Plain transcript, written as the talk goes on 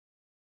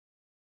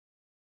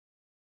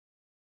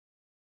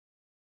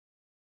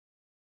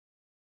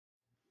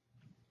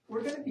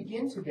We're going to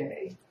begin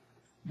today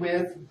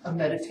with a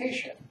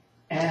meditation.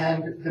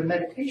 And the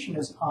meditation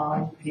is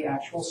on the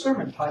actual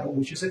sermon title,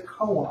 which is a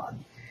koan.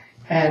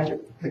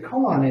 And the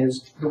koan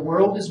is, the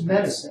world is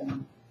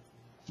medicine.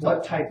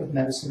 What type of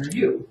medicine are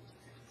you?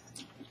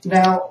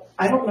 Now,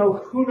 I don't know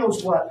who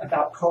knows what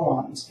about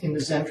koans in the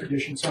Zen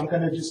tradition, so I'm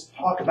going to just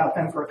talk about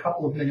them for a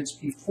couple of minutes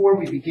before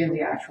we begin the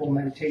actual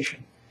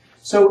meditation.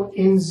 So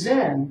in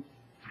Zen,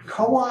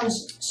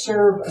 koans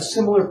serve a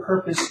similar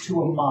purpose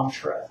to a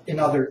mantra in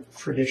other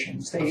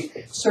traditions. They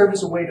serve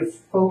as a way to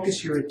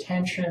focus your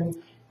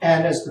attention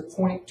and as the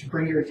point to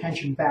bring your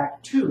attention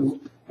back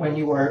to when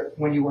you are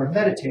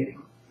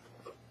meditating.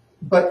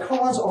 But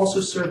koans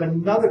also serve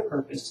another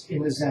purpose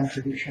in the Zen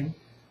tradition,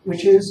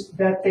 which is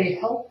that they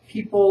help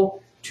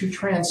people to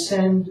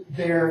transcend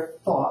their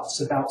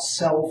thoughts about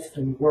self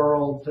and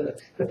world,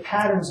 the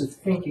patterns of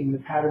thinking, the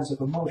patterns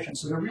of emotion.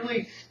 So they're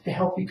really to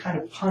help you kind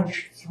of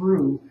punch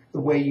through the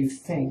way you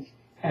think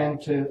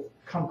and to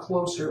come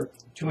closer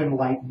to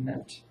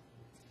enlightenment.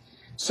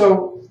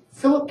 So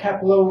Philip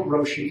Kapleau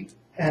Roshi,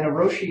 and a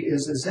Roshi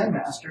is a Zen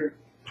master,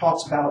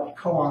 talks about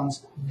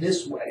koans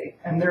this way,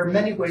 and there are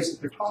many ways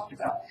that they're talked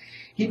about.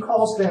 He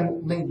calls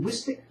them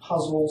linguistic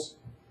puzzles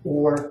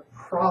or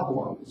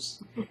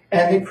problems,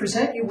 and they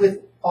present you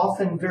with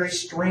often very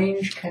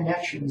strange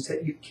connections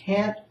that you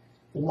can't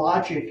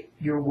logic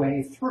your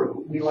way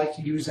through. We like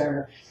to use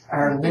our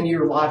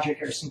linear logic,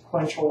 our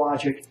sequential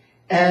logic,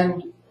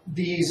 and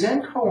the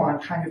Zen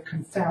koan kind of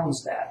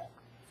confounds that.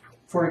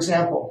 For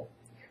example,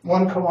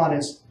 one koan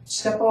is,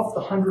 step off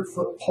the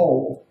 100-foot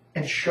pole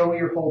and show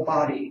your whole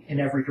body in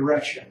every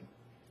direction.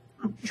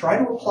 Try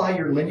to apply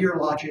your linear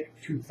logic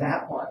to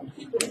that one.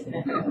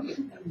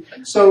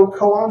 So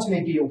koans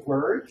may be a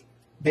word,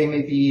 they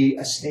may be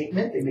a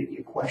statement, they may be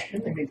a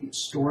question, they may be a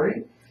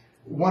story.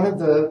 One of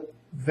the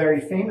very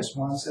famous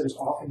ones that is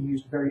often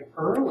used very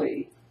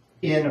early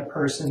in a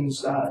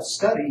person's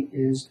study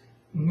is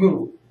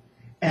mu.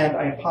 And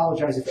I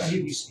apologize if any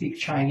of you speak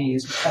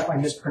Chinese, except my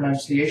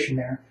mispronunciation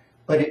there,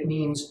 but it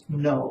means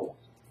no.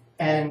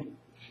 And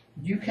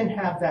you can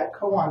have that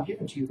koan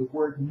given to you, the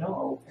word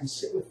no, and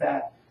sit with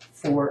that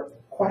for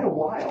quite a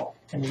while,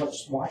 and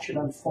let's watch it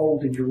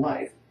unfold in your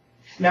life.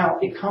 Now,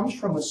 it comes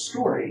from a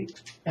story,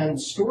 and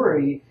the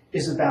story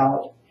is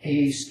about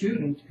a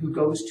student who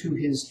goes to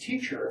his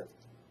teacher,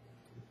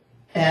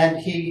 and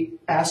he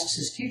asks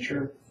his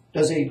teacher,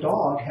 does a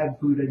dog have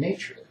Buddha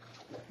nature?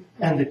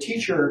 And the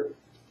teacher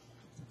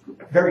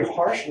very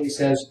harshly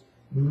says,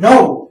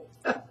 no!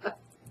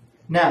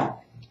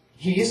 Now,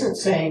 he isn't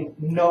saying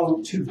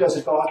no to does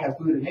a dog have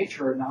Buddha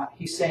nature or not.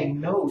 He's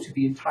saying no to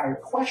the entire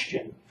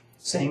question,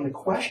 saying the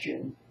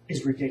question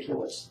is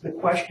ridiculous. The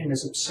question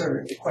is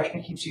absurd. The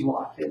question keeps you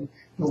locked in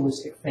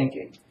nihilistic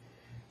thinking.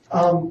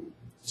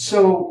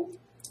 So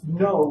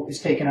no is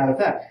taken out of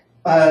that.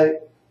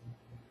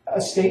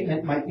 A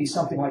statement might be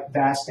something like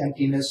vast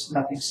emptiness,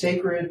 nothing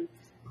sacred.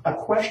 A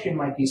question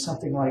might be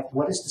something like,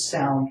 what is the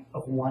sound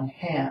of one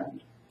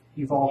hand?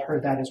 You've all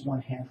heard that as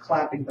one hand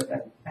clapping, but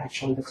that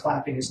actually the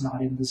clapping is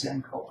not in the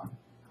Zen koan.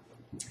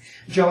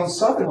 Joan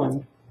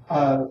Sutherland,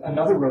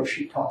 another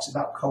Roshi, talks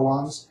about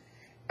koans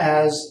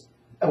as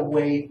a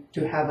way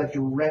to have a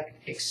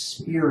direct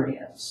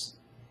experience.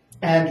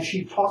 And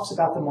she talks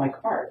about them like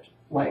art.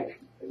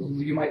 Like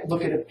you might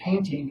look at a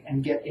painting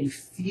and get a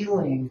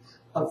feeling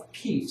of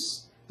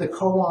peace. The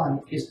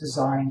koan is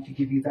designed to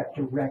give you that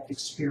direct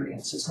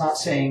experience. It's not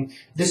saying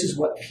this is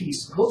what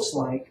peace looks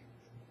like.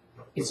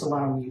 It's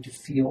allowing you to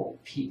feel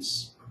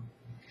peace.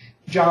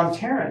 John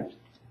Tarrant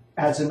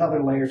adds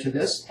another layer to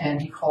this,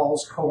 and he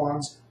calls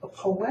koans a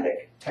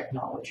poetic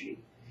technology.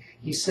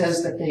 He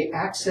says that they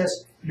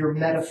access your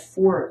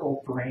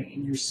metaphorical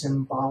brain, your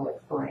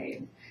symbolic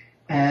brain,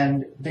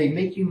 and they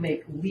make you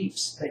make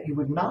leaps that you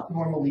would not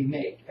normally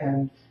make.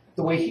 And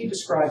the way he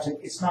describes it,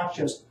 it's not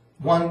just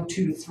 1,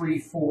 2, 3,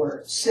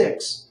 4,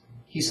 6.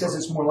 He says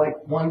it's more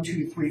like 1,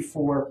 2, 3,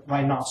 4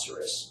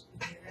 rhinoceros.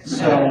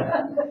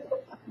 So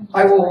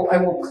I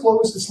will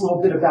close this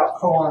little bit about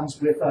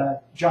koans with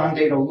John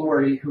Dado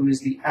Laurie, who is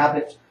the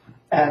abbot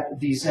at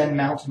the Zen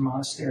Mountain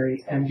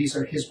Monastery, and these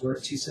are his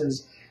words. He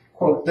says,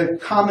 quote, the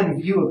common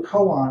view of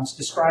koans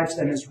describes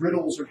them as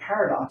riddles or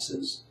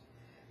paradoxes,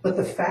 but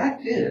the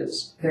fact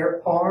is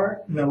there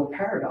are no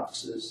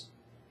paradoxes.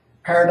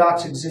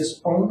 Paradox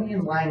exists only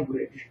in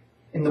language,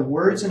 in the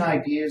words and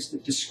ideas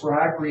that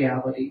describe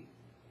reality.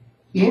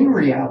 In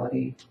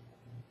reality,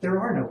 there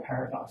are no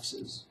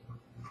paradoxes.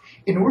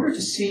 In order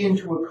to see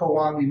into a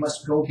koan, we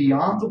must go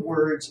beyond the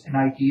words and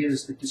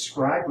ideas that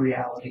describe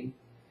reality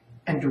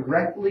and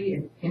directly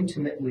and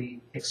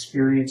intimately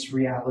experience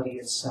reality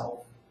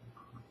itself.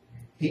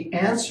 The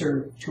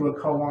answer to a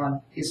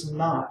koan is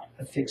not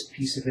a fixed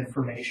piece of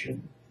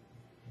information.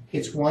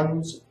 It's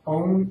one's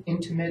own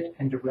intimate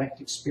and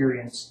direct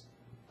experience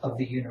of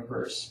the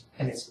universe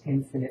and its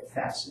infinite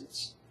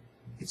facets.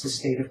 It's a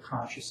state of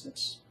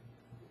consciousness.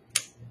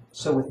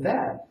 So with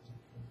that,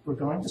 we're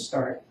going to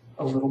start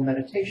a little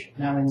meditation.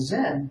 Now in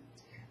Zen,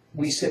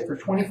 we sit for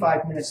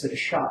 25 minutes at a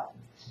shot.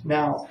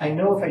 Now, I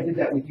know if I did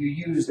that with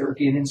UUs, there would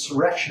be an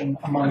insurrection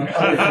among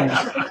other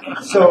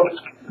things. So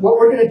what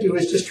we're going to do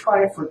is just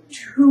try it for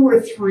 2 or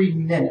 3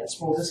 minutes.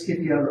 We'll just give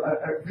you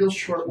a real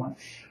short one.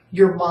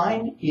 Your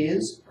mind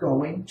is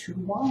going to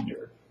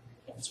wander.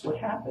 That's what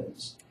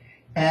happens.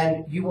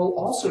 And you will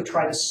also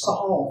try to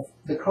solve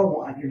the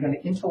koan. You're going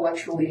to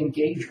intellectually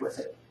engage with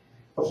it.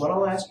 But what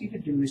I'll ask you to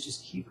do is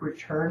just keep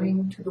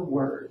returning to the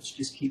words.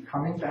 Just keep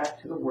coming back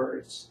to the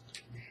words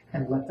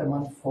and let them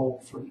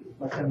unfold for you.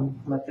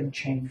 Let them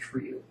change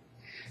for you.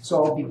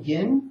 So I'll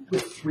begin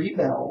with 3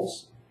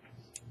 bells,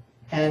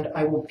 and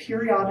I will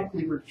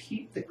periodically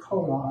repeat the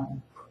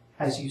koan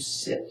as you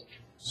sit.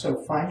 So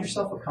find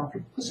yourself a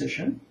comfortable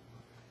position.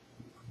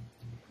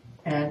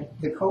 And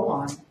the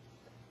koan,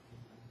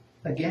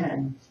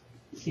 again,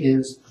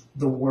 is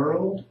the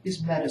world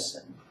is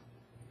medicine.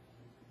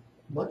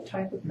 What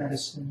type of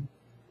medicine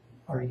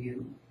are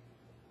you?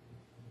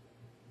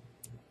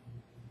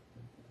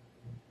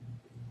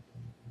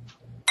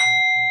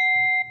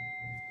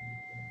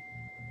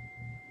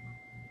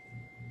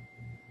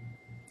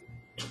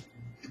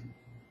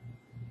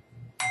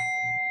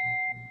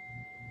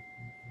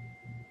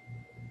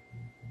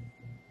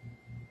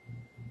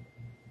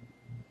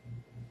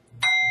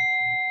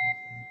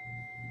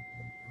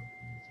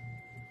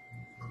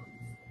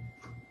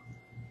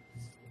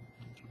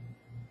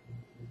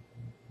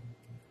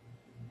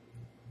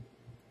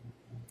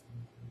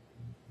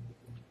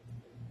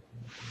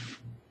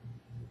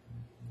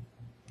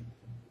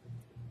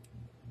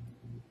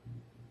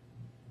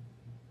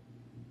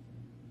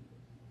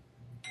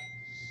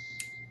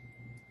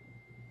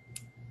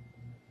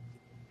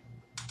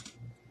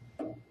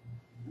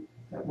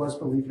 That was,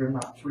 believe it or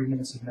not, 3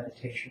 minutes of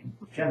meditation.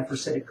 Jennifer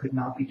said it could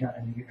not be done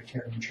in a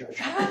Unitarian church.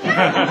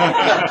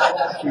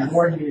 She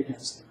warned me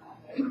against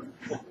it.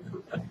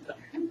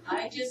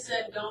 I just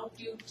said don't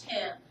do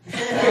 10.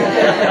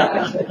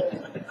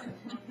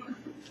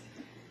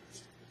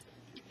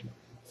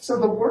 So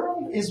the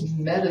world is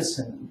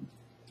medicine.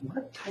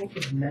 What type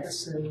of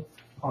medicine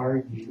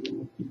are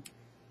you?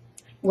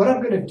 What I'm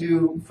going to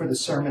do for the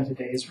sermon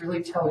today is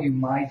really tell you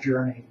my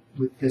journey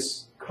with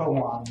this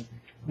koan,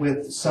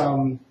 with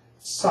some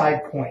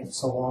side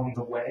points along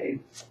the way.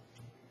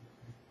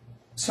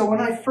 So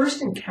when I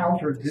first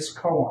encountered this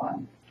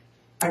koan,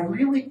 I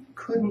really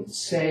couldn't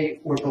say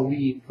or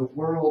believe the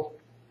world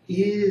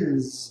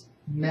is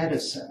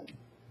medicine.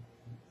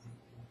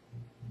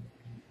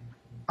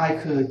 I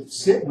could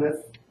sit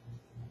with,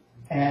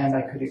 and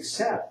I could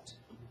accept,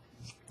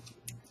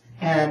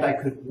 and I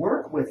could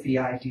work with the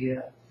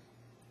idea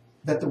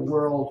that the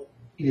world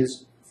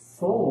is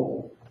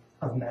full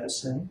of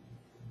medicine,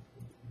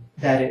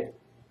 that it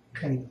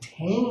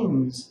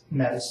contains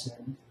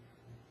medicine.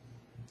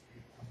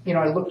 You know,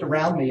 I looked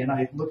around me and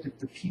I looked at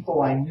the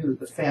people I knew,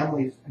 the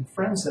families and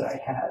friends that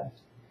I had,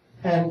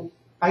 and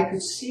I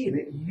could see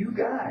that you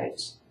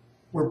guys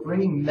were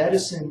bringing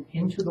medicine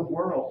into the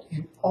world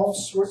in all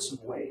sorts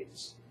of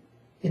ways,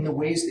 in the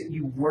ways that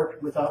you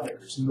worked with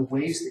others, in the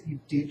ways that you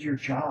did your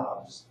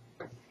jobs,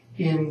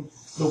 in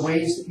the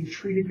ways that you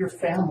treated your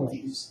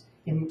families,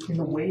 in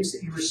the ways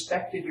that you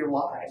respected your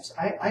lives.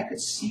 I could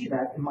see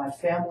that in my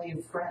family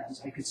and friends.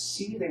 I could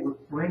see they were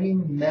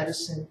bringing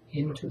medicine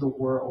into the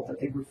world, that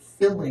they were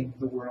filling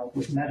the world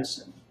with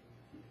medicine.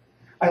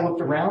 I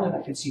looked around and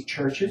I could see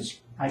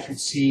churches. I could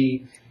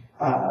see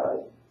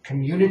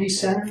community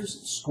centers,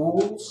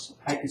 schools.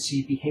 I could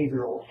see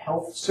behavioral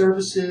health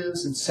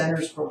services and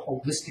centers for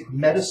holistic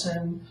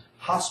medicine,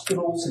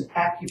 hospitals and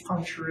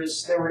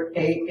acupuncturists. There were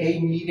AA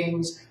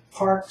meetings,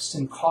 parks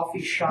and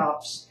coffee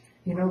shops.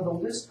 You know, the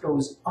list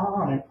goes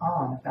on and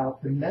on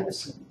about the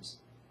medicines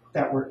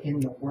that were in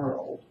the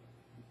world.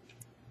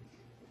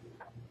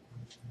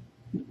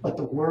 But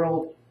the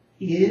world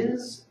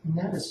is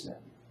medicine.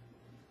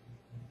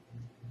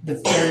 The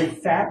very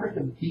fabric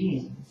of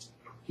being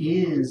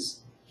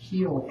is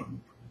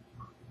healing.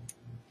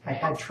 I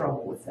had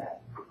trouble with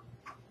that.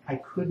 I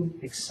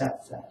couldn't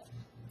accept that.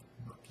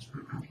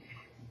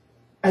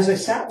 As I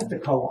sat with the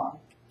koan,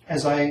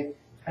 as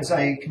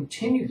I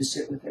continued to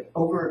sit with it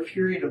over a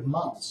period of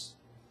months,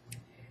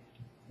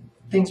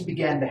 things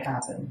began to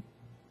happen.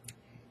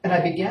 And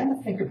I began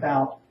to think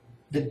about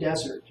the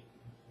desert,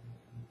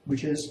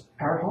 which is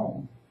our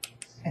home.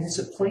 And it's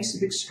a place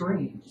of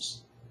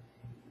extremes.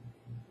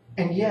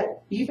 And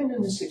yet, even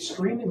in this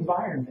extreme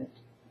environment,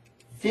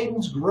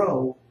 things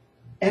grow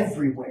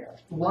everywhere.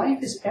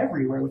 Life is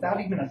everywhere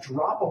without even a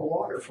drop of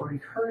water for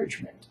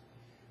encouragement.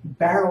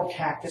 Barrel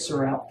cactus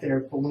are out there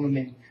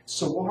blooming.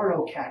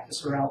 Saguaro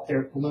cactus are out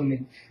there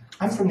blooming.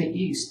 I'm from the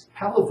east.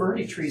 Palo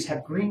Verde trees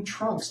have green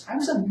trunks. I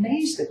was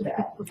amazed at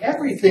that.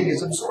 Everything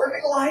is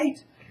absorbing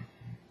light.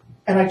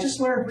 And I just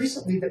learned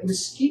recently that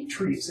mesquite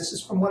trees, this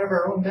is from one of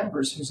our own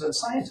members who's a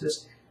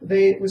scientist,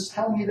 they was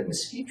telling me that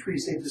mesquite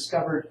trees they've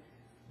discovered,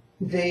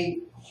 they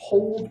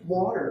hold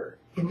water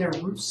in their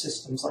root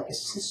systems like a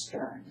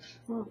cistern.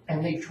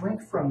 And they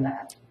drink from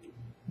that,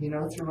 you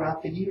know,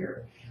 throughout the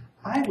year.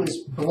 I was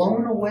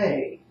blown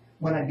away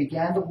when I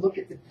began to look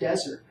at the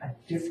desert a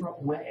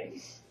different way.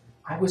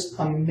 I was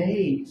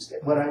amazed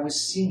at what I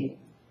was seeing.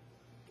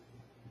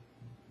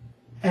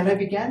 And I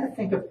began to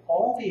think of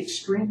all the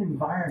extreme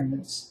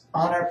environments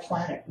on our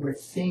planet where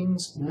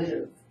things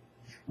live.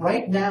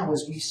 Right now,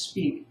 as we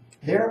speak,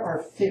 there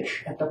are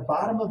fish at the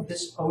bottom of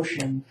this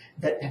ocean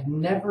that have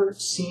never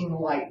seen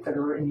light, that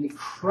are in the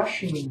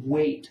crushing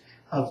weight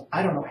of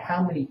I don't know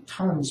how many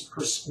tons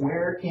per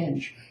square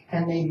inch,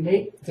 and they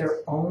make their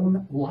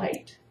own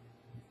light.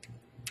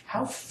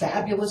 How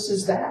fabulous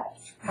is that?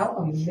 How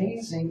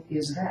amazing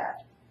is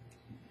that?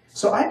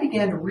 So I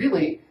began to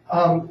really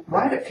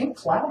ride a pink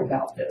cloud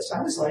about this.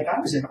 I was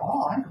in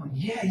awe. I'm going,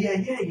 yeah.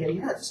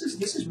 This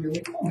is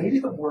really cool. Maybe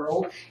the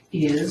world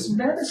is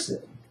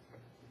medicine.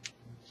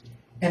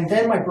 And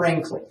then my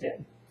brain clicked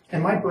in.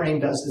 And my brain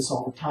does this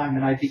all the time.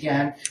 And I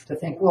began to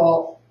think,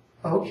 well,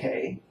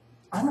 okay,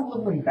 I'm a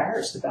little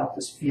embarrassed about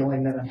this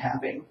feeling that I'm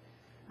having.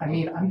 I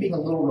mean, I'm being a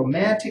little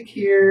romantic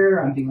here.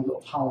 I'm being a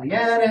little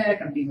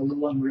Pollyannic. I'm being a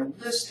little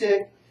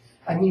unrealistic.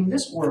 I mean,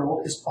 this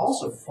world is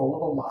also full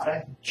of a lot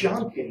of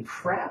junk and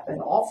crap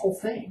and awful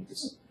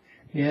things.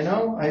 You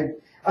know,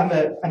 I'm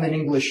an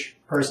English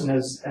person,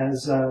 as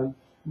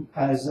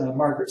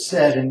Margaret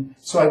said, and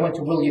so I went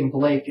to William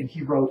Blake, and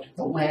he wrote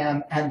The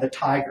Lamb and the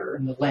Tiger,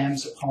 and the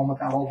Lamb's a poem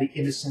about all the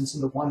innocence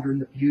and the wonder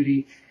and the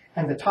beauty,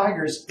 and the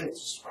Tiger's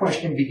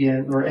question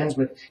ends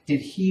with,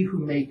 did he who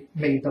made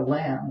the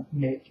lamb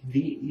make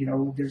thee? You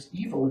know, there's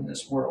evil in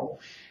this world.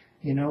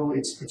 You know,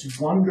 it's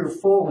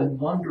wonderful and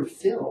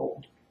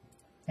wonder-filled,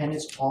 and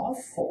it's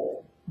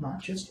awful,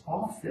 not just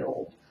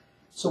awe-filled.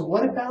 So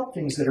what about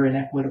things that are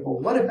inequitable?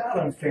 What about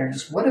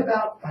unfairness? What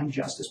about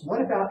injustice?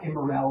 What about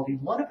immorality?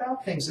 What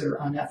about things that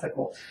are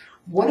unethical?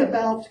 What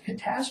about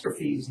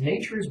catastrophes?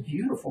 Nature is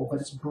beautiful, but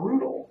it's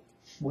brutal.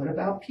 What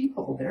about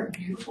people? They're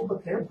beautiful,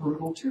 but they're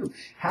brutal too.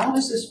 How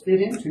does this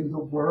fit into the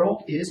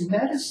world is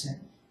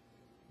medicine?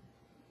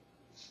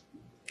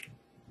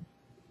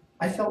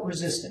 I felt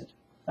resistant.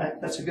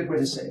 That's a good way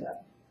to say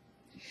that.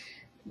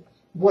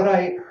 What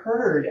I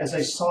heard as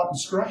I sought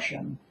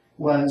instruction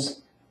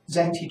was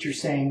Zen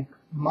teachers saying,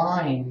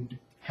 mind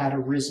had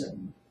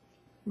arisen.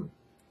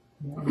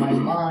 My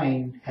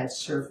mind had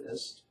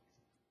surfaced.